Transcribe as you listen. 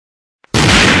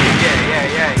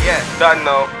Done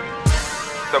now.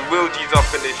 Some real G's up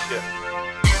in this shit.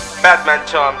 Badman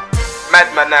Charm,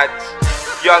 Madman Ads,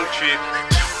 Young Troop,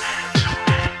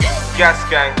 Gas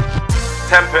Gang,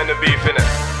 Temper in the beef, innit?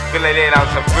 Gonna lay down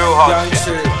some real hard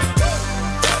shit.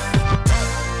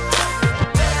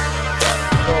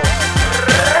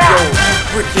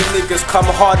 Wicked niggas come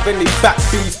hard when they back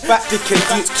beef. Dick and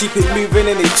dudes keep it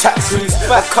moving and they chat trees.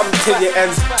 I come to your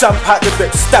ends, jump out the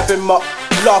whip, stab him up,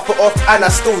 laugh it off and I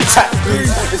still chat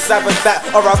breeze. It's either that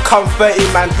or I come 30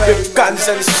 man with guns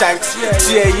and shanks.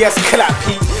 GAS clap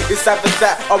heat. It's either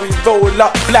that or we roll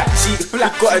up black cheek. We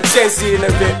got a Jay-Z in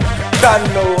a bit.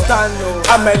 Dano,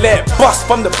 I'ma let it bust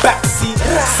from the backseat.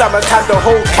 Summertime, the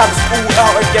whole camp's all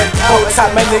out again. Whole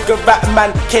time a nigga rap man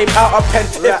came out of pen.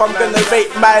 If I'm gonna rate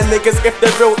my niggas, if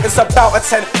they're real, it's about a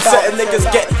 10. Certain niggas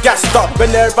get gassed up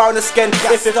when they're around the skin.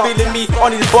 If you're feeling me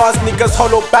on these bars, niggas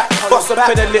hollow back. Bust up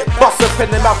in the lip, bust up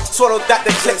in the mouth. Swallow that, the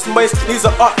clips moist. Needs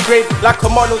an upgrade like a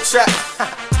mono track.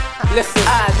 Listen,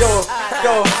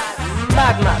 yo,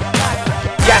 madman.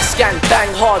 Gas gang, bang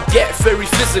hard, get very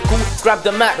physical. Grab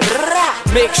the Mac,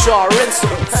 make sure I rinse it.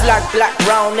 Flag black,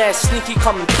 round air, sneaky,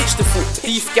 come and pitch the foot.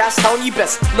 Beef gas, how you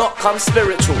best not come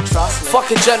spiritual. Fuck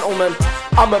a gentleman,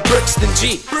 I'm a Brixton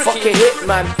G. Fuck a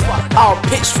hitman, I'll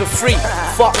pitch for free.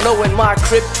 Fuck knowing my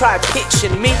crib, try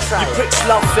pitching me. You pricks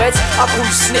love feds, I call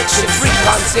you snitching. Free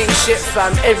guns ain't shit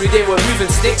fam, every day we're moving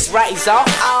sticks. Right, he's out,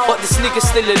 but this nigga's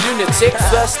still a lunatic.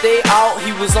 First day out,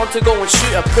 he was on to go and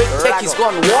shoot a prick. Tech, he's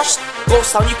gone washed.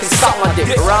 Ghost town, you can suck my dick.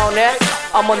 Around there,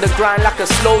 I'm on the grind like a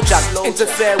slow jam.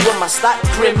 Interfere with my stack,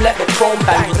 grim, let the chrome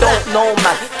bang. You don't know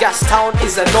man, Gas Town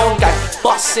is a known gang.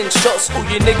 Busting shots, all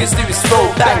you niggas do is throw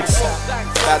bangs.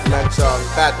 Badman Charm,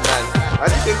 Badman. I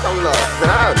think I'm lost.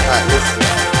 Nah, listen.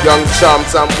 Young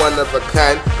Charms, I'm one of a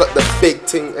kind. Got the big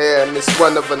thing here and it's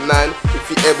one of a nine. If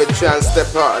you ever try and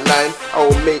step out of line, I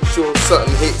will make sure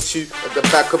something hits you at the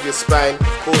back of your spine.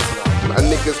 Of course not. My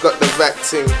niggas got the vac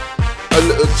ting. A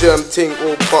little germ ting,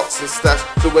 all box and stash.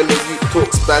 So when the youth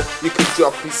talks bad, you can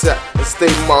drop his sack and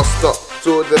stay masked up.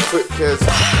 So all the prickers,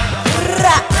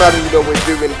 fam, you know we're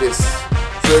doing this.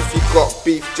 So if you got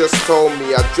beef, just tell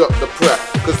me, I drop the prep.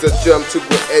 Cause the germ too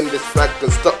will end this flag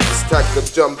and stop this tag and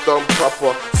jump down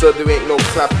proper. So there ain't no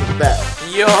clapping back.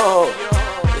 Yo,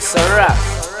 it's a rap.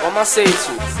 What am I say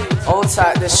to you? Hold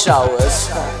tight the showers.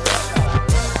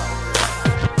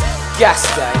 Gas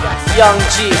gang, Young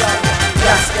G.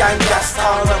 Gas gang, Gas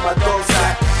Town, and my dogs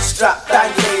back. Strap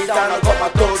bang, lay down, I got my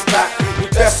dogs back. We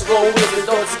best roll with the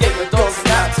dogs, get your dogs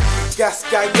napped. Gas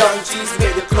gang, Young G's,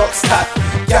 make the clocks tap.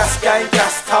 Gas gang,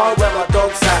 Gas Town, where my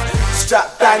dogs at.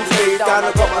 Strap bang, lay down,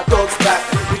 I got my dogs back.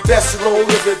 We best roll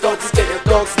with the dogs, get your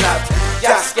dogs napped.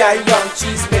 Gas gang, Young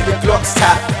G's, make the clocks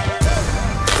tap.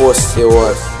 Pussy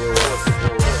what?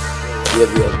 Give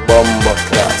you a bomber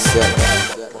class, yeah.